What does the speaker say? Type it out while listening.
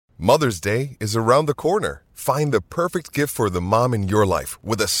Mother's Day is around the corner. Find the perfect gift for the mom in your life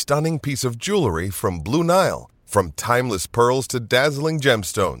with a stunning piece of jewelry from Blue Nile. From timeless pearls to dazzling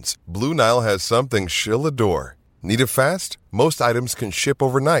gemstones, Blue Nile has something she'll adore. Need it fast? Most items can ship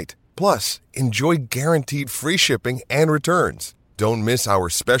overnight. Plus, enjoy guaranteed free shipping and returns. Don't miss our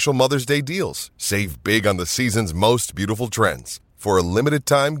special Mother's Day deals. Save big on the season's most beautiful trends. For a limited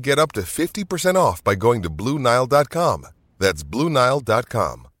time, get up to 50% off by going to BlueNile.com. That's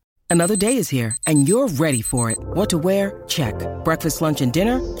BlueNile.com. Another day is here, and you're ready for it. What to wear? Check. Breakfast, lunch, and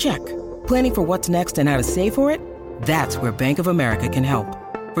dinner? Check. Planning for what's next and how to save for it? That's where Bank of America can help.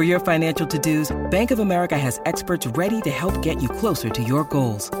 For your financial to-dos, Bank of America has experts ready to help get you closer to your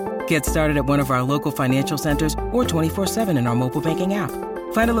goals. Get started at one of our local financial centers or 24/7 in our mobile banking app.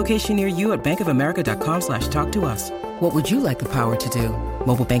 Find a location near you at bankofamerica.com/talktous. What would you like the power to do?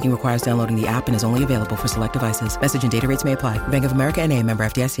 Mobile banking requires downloading the app and is only available for select devices. Message and data rates may apply. Bank of America N.A., member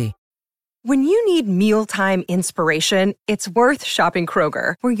FDIC. When you need mealtime inspiration, it's worth shopping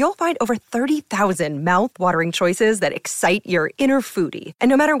Kroger, where you'll find over 30,000 mouth-watering choices that excite your inner foodie. And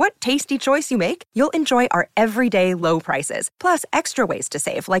no matter what tasty choice you make, you'll enjoy our everyday low prices, plus extra ways to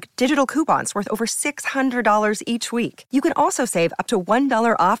save, like digital coupons worth over $600 each week. You can also save up to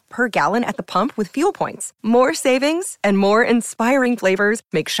 $1 off per gallon at the pump with fuel points. More savings and more inspiring flavors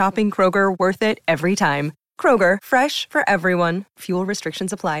make shopping Kroger worth it every time. Kroger, fresh for everyone. Fuel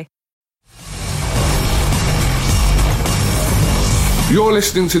restrictions apply. You're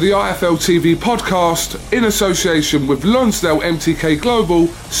listening to the IFL TV podcast in association with Lonsdale MTK Global,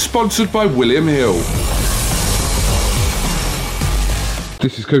 sponsored by William Hill.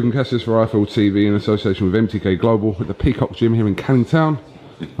 This is Kugan Cassius for IFL TV in association with MTK Global at the Peacock Gym here in Canning Town.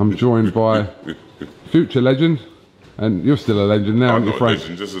 I'm joined by future legend, and you're still a legend now, aren't you, Frank? I'm not a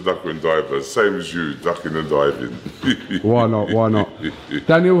legend, just a ducker and diver, same as you, ducking and diving. Why not?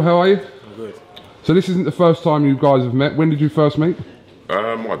 Daniel, how are you? I'm good. So this isn't the first time you guys have met. When did you first meet? I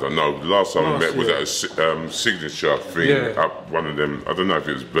don't know. The last time we met was at a signature thing up one of them. I don't know if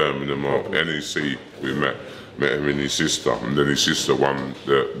it was Birmingham or NEC. We met him and his sister, and then his sister won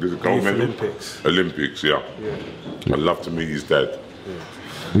the gold medal. Olympics, yeah. I'd love to meet his dad.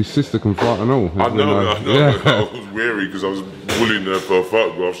 Yeah. His sister can fight and all. I know. Yeah. I was wary because I was bullying her for a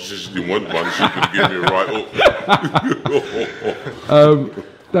photograph. She just didn't want one. She could give me a right up.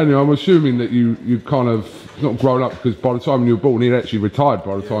 Daniel, I'm assuming that you kind of not grown up, because by the time you were born, he'd actually retired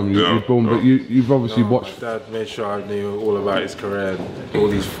by the time you were born. But you've obviously watched. My dad made sure I knew all about his career and all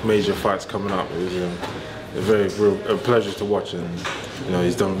these major fights coming up. It was a pleasure to watch, and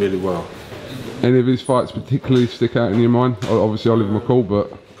he's done really well. Any of his fights particularly stick out in your mind? Obviously, Oliver McCall,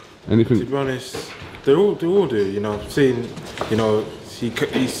 but anything? To be honest, they all do. Seeing,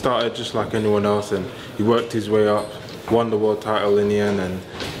 he started just like anyone else, and he worked his way up. Won the world title in the end, and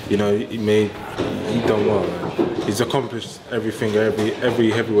he done well. Man. He's accomplished everything every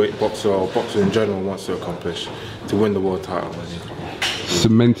heavyweight boxer or boxer in general wants to accomplish, to win the world title.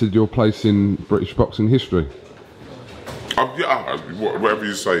 Cemented your place in British boxing history. Whatever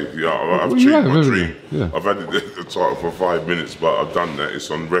you say. I've achieved my dream. Yeah. I've had the title for 5 minutes, but I've done that. It's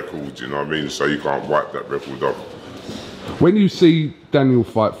on record, you know what I mean? So you can't wipe that record off. When you see Daniel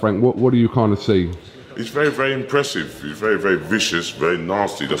fight Frank, what do you kind of see? He's very, very impressive. He's very, very vicious, very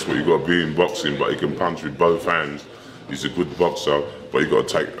nasty. That's what you got to be in boxing, but he can punch with both hands. He's a good boxer, but you got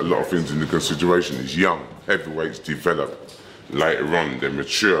to take a lot of things into consideration. He's young. Heavyweights develop. Later on, they're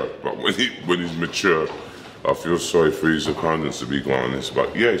mature. But when he's mature, I feel sorry for his opponents, to be quite honest.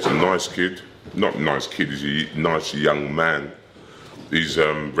 But yeah, he's a nice kid. Not nice kid, he's a nice young man. He's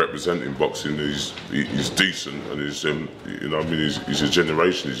representing boxing. He's decent, and he's he's a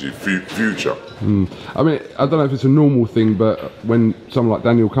generation. He's a future. I mean, I don't know if it's a normal thing, but when someone like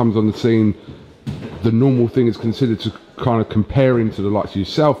Daniel comes on the scene, the normal thing is considered to kind of compare him to the likes of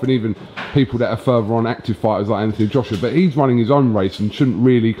yourself and even people that are further on, active fighters like Anthony Joshua. But he's running his own race and shouldn't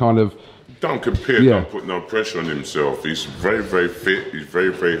really kind of. Don't compare. Don't put no pressure on himself. He's very, very fit. He's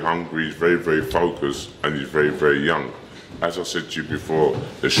very, very hungry. He's very, very focused, and he's very, very young. As I said to you before,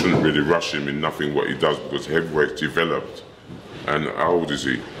 they shouldn't really rush him in nothing what he does, because heavyweight's developed. And how old is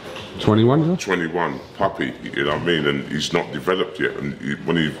he? 21, yeah? 21, puppy, you know what I mean? And he's not developed yet. And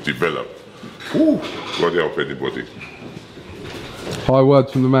when he's developed, God help anybody. High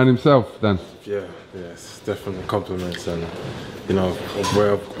words from the man himself, Dan. Yeah, it's definitely compliments, and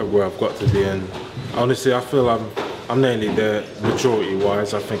where I've got to be. And honestly, I feel I'm nearly there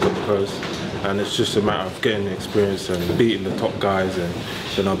maturity-wise. I think I'm close. And it's just a matter of getting the experience and beating the top guys, and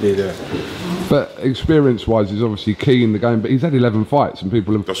then I'll be there. But experience-wise, is obviously key in the game, but he's had 11 fights, and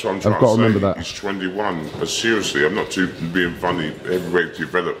people have, That's what I'm have trying got to to say. remember that. He's 21. But seriously, I'm not too being funny. Heavyweight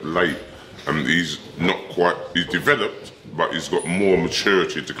developed late, and he's not quite. He's developed, but he's got more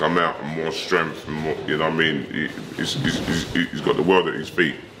maturity to come out and more strength and more. You know what I mean? He's got the world at his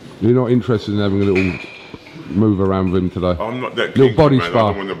feet. You're not interested in having a little move around with him today? I'm not that little body man.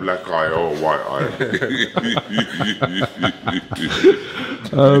 spar. I don't want a black eye or a white eye.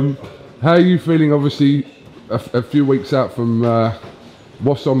 How are you feeling? Obviously, a few weeks out from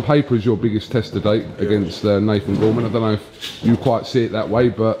what's on paper is your biggest test to date against Nathan Gorman. I don't know if you quite see it that way,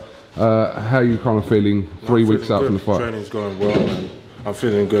 but how are you kind of feeling 3 weeks out from the fight? Training's going well, and I'm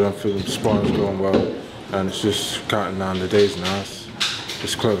feeling good. I'm feeling sparring's going well, and it's just counting down the days now.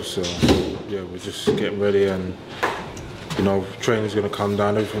 It's close, so yeah, we're just getting ready, and you know, training's going to come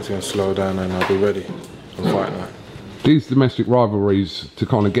down, everything's going to slow down, and I'll be ready for fight night. These domestic rivalries, to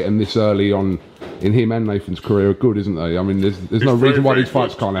kind of get them this early on in him and Nathan's career, are good, isn't they? I mean, there's no reason why these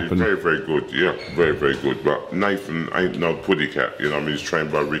fights can't happen. Very, very good, yeah, very, very good. But Nathan ain't no puddy cat, you know what I mean? He's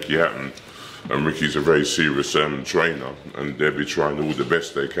trained by Ricky Hatton, and Ricky's a very serious trainer, and they'll be trying all the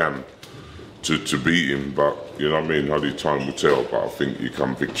best they can to beat him, but you know what I mean, only time will tell. But I think he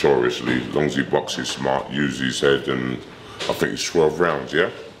come victoriously as long as he boxes smart, uses his head, and I think it's 12 rounds,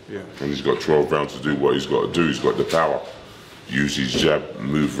 yeah? Yeah. And he's got 12 rounds to do what he's got to do. He's got the power. Use his jab,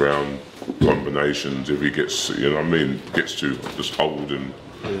 move round, combinations. If he gets, you know what I mean, gets to just hold and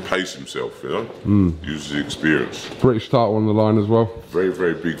pace himself, you know? Use his experience. British title on the line as well. Very,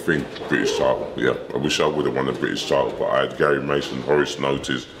 very big thing, British title, yeah. I wish I would have won the British title, but I had Gary Mason, Horace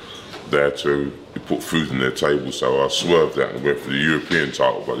Notice there to put food on their table, so I swerved that and went for the European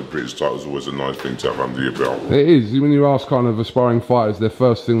title, but the British title is always a nice thing to have under your belt. It is. When you ask kind of aspiring fighters, their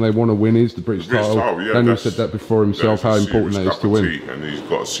first thing they want to win is the British title. Yeah, Daniel said that before himself, how important that is to win. And he's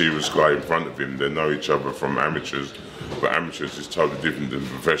got a serious guy in front of him. They know each other from amateurs, but amateurs is totally different than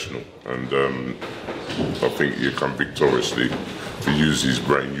professional. And I think he'll come victoriously. If he uses his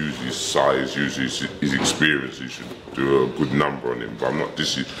brain, use his size, use his experience, he should do a good number on him. But I'm not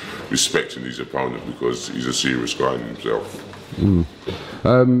disrespecting his opponent because he's a serious guy in himself.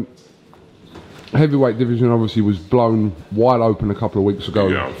 Heavyweight division obviously was blown wide open a couple of weeks ago.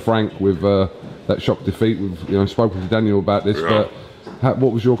 Yeah. Frank with that shock defeat. We've spoken to Daniel about this, but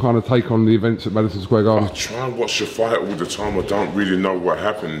what was your kind of take on the events at Madison Square Garden? I try and watch the fight all the time. I don't really know what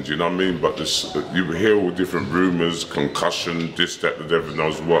happened, you know what I mean? But you hear all different rumours, concussion, this, that, the devil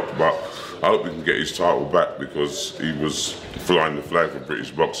knows what. But I hope he can get his title back because he was flying the flag for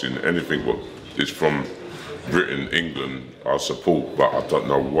British boxing. Anything what is from Britain, England, I support, but I don't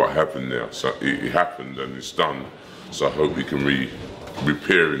know what happened there. So it happened and it's done. So I hope he can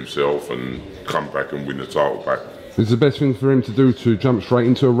repair himself and come back and win the title back. Is the best thing for him to do to jump straight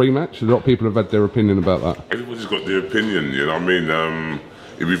into a rematch? A lot of people have had their opinion about that. Everybody's got their opinion, you know what I mean?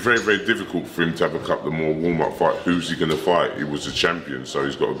 It'd be very, very difficult for him to have a couple of more warm-up fights. Who's he going to fight? He was a champion, so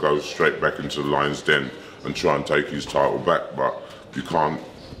he's got to go straight back into the lion's den and try and take his title back. But you can't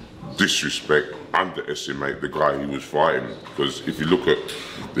disrespect, underestimate the guy he was fighting, because if you look at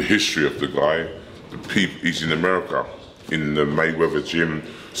the history of the guy, he's in America, in the Mayweather gym,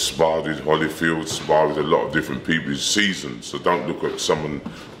 sparred with Holyfield, sparred with a lot of different people. He's seasoned, so don't look at someone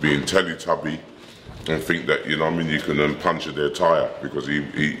being Teletubby and think that, you know what I mean, you can puncture their tyre because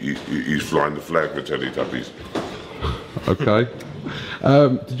he's flying the flag for Teletubbies. Okay.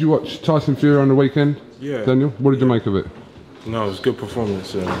 Did you watch Tyson Fury on the weekend? Yeah. Daniel, what did you make of it? No, it was a good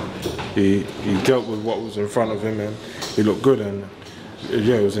performance. He dealt with what was in front of him, and he looked good. And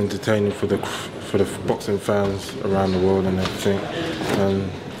yeah, it was entertaining for the boxing fans around the world and everything.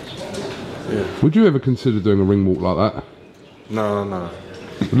 Yeah. Would you ever consider doing a ring walk like that? No.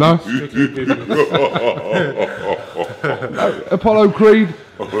 No? Apollo Creed,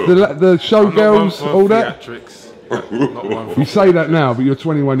 the showgirls, all that? You say that now, but you're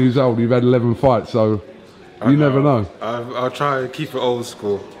 21 years old, you've had 11 fights, so you never know. I'll try to keep it old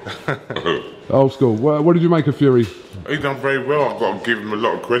school. Old school. What did you make of Fury? He done very well. I've got to give him a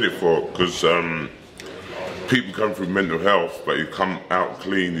lot of credit for it because people come through mental health, but he come out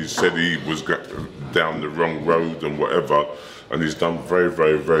clean. He said he was down the wrong road and whatever, and he's done very,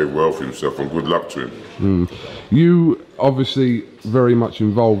 very, very well for himself, and good luck to him. You obviously very much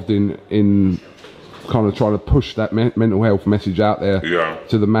involved in kind of trying to push that mental health message out there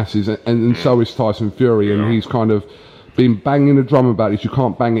to the masses, and so is Tyson Fury, and he's kind of been banging the drum about this. You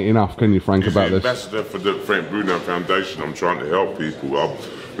can't bang it enough, can you, Frank, about this? He's the ambassador for the Frank Bruno Foundation. I'm trying to help people.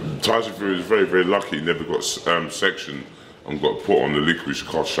 Tyson Fury is very, very lucky. He never got sectioned and got put on the licorice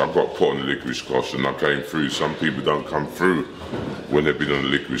cosh. I got put on the licorice cosh and I came through. Some people don't come through when they've been on the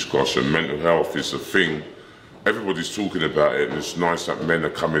licorice cosh, and mental health is a thing. Everybody's talking about it, and it's nice that men are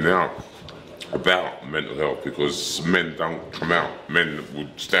coming out about mental health, because men don't come out. Men would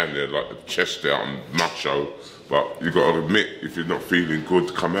stand there like the chest out and macho, but you've got to admit, if you're not feeling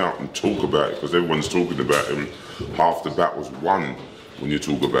good, come out and talk about it, because everyone's talking about it, and half the battle's won when you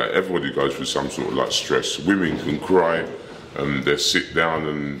talk about it. Everybody goes through some sort of like stress. Women can cry, and they sit down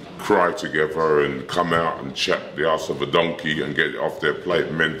and cry together and come out and chat the ass of a donkey and get it off their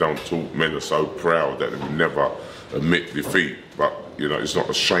plate. Men don't talk. Men are so proud that they will never admit defeat. But you know, it's not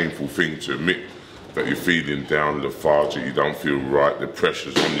a shameful thing to admit that you're feeling down, lethargic, you don't feel right, the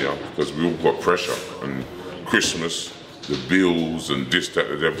pressure's on you, because we all got pressure. And Christmas, the bills and this, that,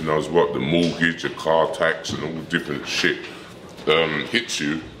 and everything knows what, the mortgage, the car tax and all different shit hits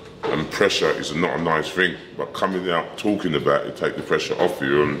you. And pressure is not a nice thing, but coming out, talking about it, take the pressure off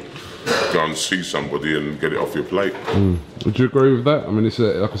you and go and see somebody and get it off your plate. Would you agree with that? I mean, it's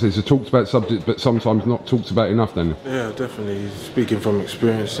like I said, it's a talked about subject, but sometimes not talked about enough, then. Yeah, definitely. He's speaking from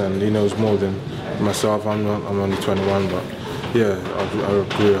experience, and he knows more than myself. I'm only 21, but yeah, I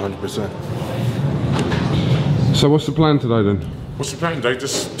agree 100%. So what's the plan today then? What's the plan? They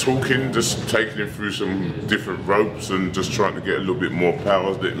just talking, just taking him through some different ropes and just trying to get a little bit more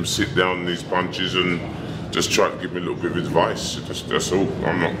power, let him sit down in these punches and just trying to give him a little bit of advice. That's all.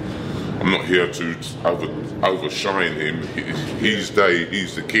 I'm not here to overshine him. He's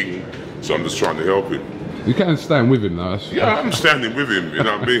the king, so I'm just trying to help him. You can stand with him though. Yeah, I'm standing with him, you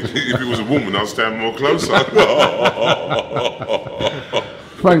know what I mean? If it was a woman, I'd stand more closer.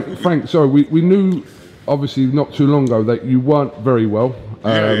 Frank, sorry, we knew obviously not too long ago that you weren't very well. I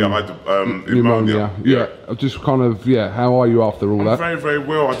had pneumonia. Yeah, just kind of, how are you after all that? Very, very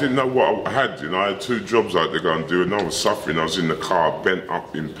well. I didn't know what I had, I had 2 jobs I had to go and do, and I was suffering. I was in the car, bent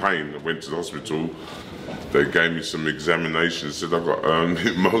up in pain. I went to the hospital. They gave me some examinations, said I got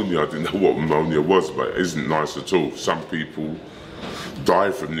pneumonia. I didn't know what pneumonia was, but it isn't nice at all. Some people die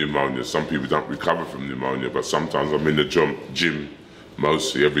from pneumonia. Some people don't recover from pneumonia, but sometimes I'm in the gym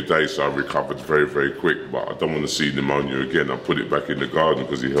mostly every day, so I recovered very, very quick. But I don't want to see pneumonia again. I put it back in the garden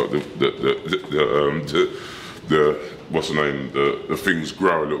because it helped the things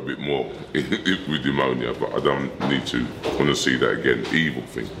grow a little bit more with pneumonia. But I don't need to want to see that again. Evil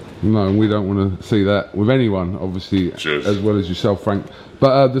thing. No, we don't want to see that with anyone, obviously. Cheers. As well as yourself, Frank.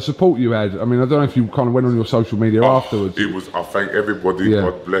 But the support you had, I mean, I don't know if you kind of went on your social media afterwards. I thank everybody,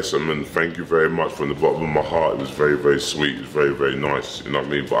 God bless them, and thank you very much from the bottom of my heart. It was very, very sweet, it was very, very nice, you know what I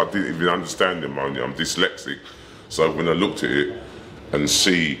mean? But I didn't even understand pneumonia, I'm dyslexic. So when I looked at it and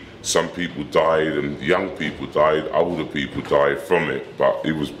see some people died, and young people died, older people died from it, but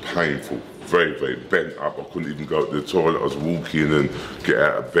it was painful, very, very bent up. I couldn't even go to the toilet, I was walking and get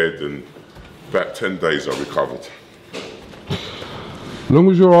out of bed, and about 10 days I recovered. As long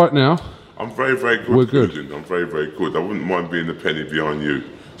as you're right now. I'm very, very good. We're good. I'm very, very good. I wouldn't mind being a penny behind you.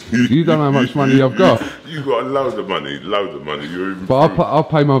 You don't know how much money I've got. You got a load of money. You're even. But I'll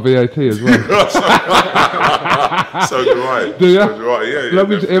pay my VAT as well. So do I. Do you? So do I. Yeah.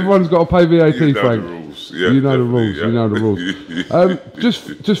 Everyone's got to pay VAT, you know Frank. The rules. Yeah, you know the rules. Yeah. You know the rules.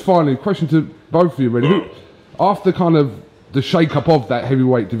 Just finally, question to both of you, really. After kind of the shake-up of that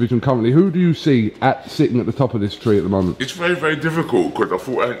heavyweight division currently, who do you see sitting at the top of this tree at the moment? It's very, very difficult, because I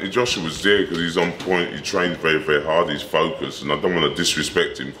thought Anthony Joshua was there because he's on point, he trained very, very hard, he's focused, and I don't want to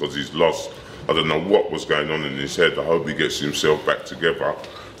disrespect him because he's lost. I don't know what was going on in his head. I hope he gets himself back together.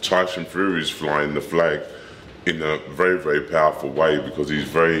 Tyson Fury is flying the flag in a very, very powerful way, because he's a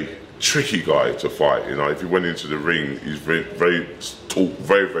very tricky guy to fight. If he went into the ring, he's taught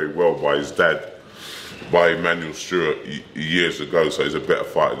very, very well by his dad, by Emmanuel Stewart years ago, so he's a better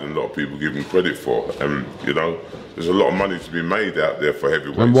fighter than a lot of people give him credit for. And there's a lot of money to be made out there for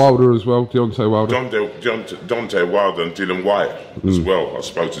heavyweights. And Wilder as well, Deontay Wilder. Deontay Wilder and Dylan White as well. I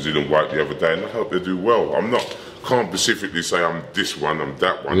spoke to Dylan White the other day, and I hope they do well. Can't specifically say I'm this one, I'm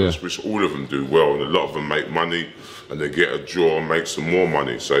that one. I just wish all of them do well, and a lot of them make money, and they get a draw and make some more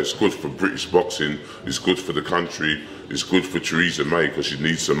money. So it's good for British boxing, it's good for the country, it's good for Theresa May, because she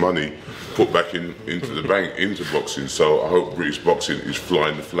needs some money put back into the bank, into boxing. So I hope British boxing is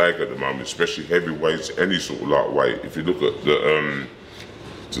flying the flag at the moment, especially heavyweights, any sort of lightweight. If you look at the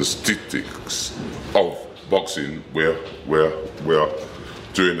statistics of boxing, we're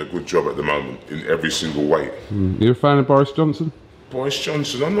doing a good job at the moment in every single weight. You're a fan of Boris Johnson? Boris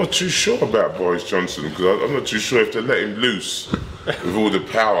Johnson, I'm not too sure about Boris Johnson, because I'm not too sure if to let him loose with all the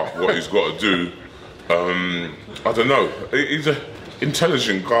power, what he's got to do. I don't know. He's an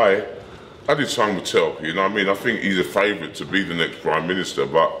intelligent guy, I did time will tell, you know what I mean? I think he's a favourite to be the next Prime Minister,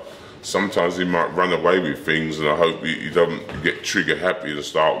 but sometimes he might run away with things, and I hope he doesn't get trigger happy and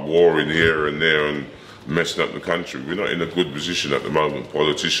start warring here and there and messing up the country. We're not in a good position at the moment,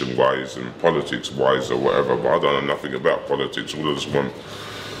 politician-wise and politics-wise or whatever, but I don't know nothing about politics. All of us want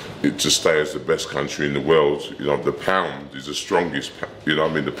it to stay as the best country in the world. You know, the pound is the strongest, you know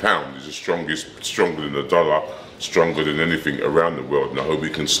what I mean? The pound is the strongest, stronger than the dollar, stronger than anything around the world, and I hope we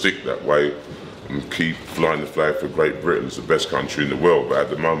can stick that way and keep flying the flag for Great Britain as the best country in the world. But at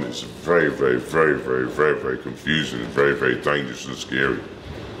the moment it's very, very, very, very, very, very confusing and very, very dangerous and scary.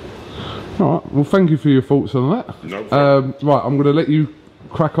 All right, well, thank you for your thoughts on that. No problem. Right, I'm going to let you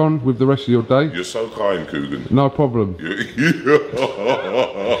crack on with the rest of your day. You're so kind, Coogan. No problem.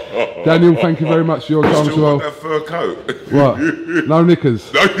 Daniel, thank you very much for your time as well. That fur coat. What? No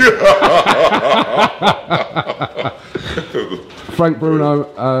knickers. Frank, Bruno,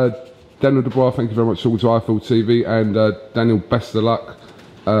 Daniel Dubois, thank you very much for talking to IFL TV, and Daniel, best of luck.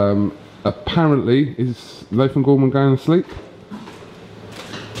 Apparently, is Nathan Gorman going to sleep?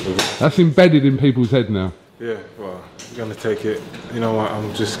 That's embedded in people's head now. Yeah, well, I'm going to take it. You know what,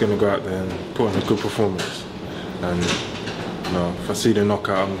 I'm just going to go out there and put in a good performance. And, you know, if I see the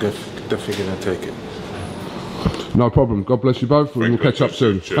knockout, I'm definitely going to take it. No problem. God bless you both. We'll catch up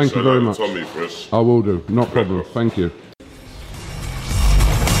soon. Thank you very much. Tommy for us. I will do. No problem. Thank you.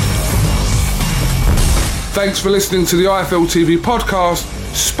 Thanks for listening to the IFL TV podcast,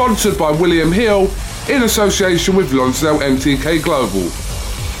 sponsored by William Hill in association with Lonsdale MTK Global.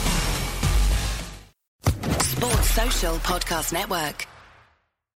 Sports Social Podcast Network.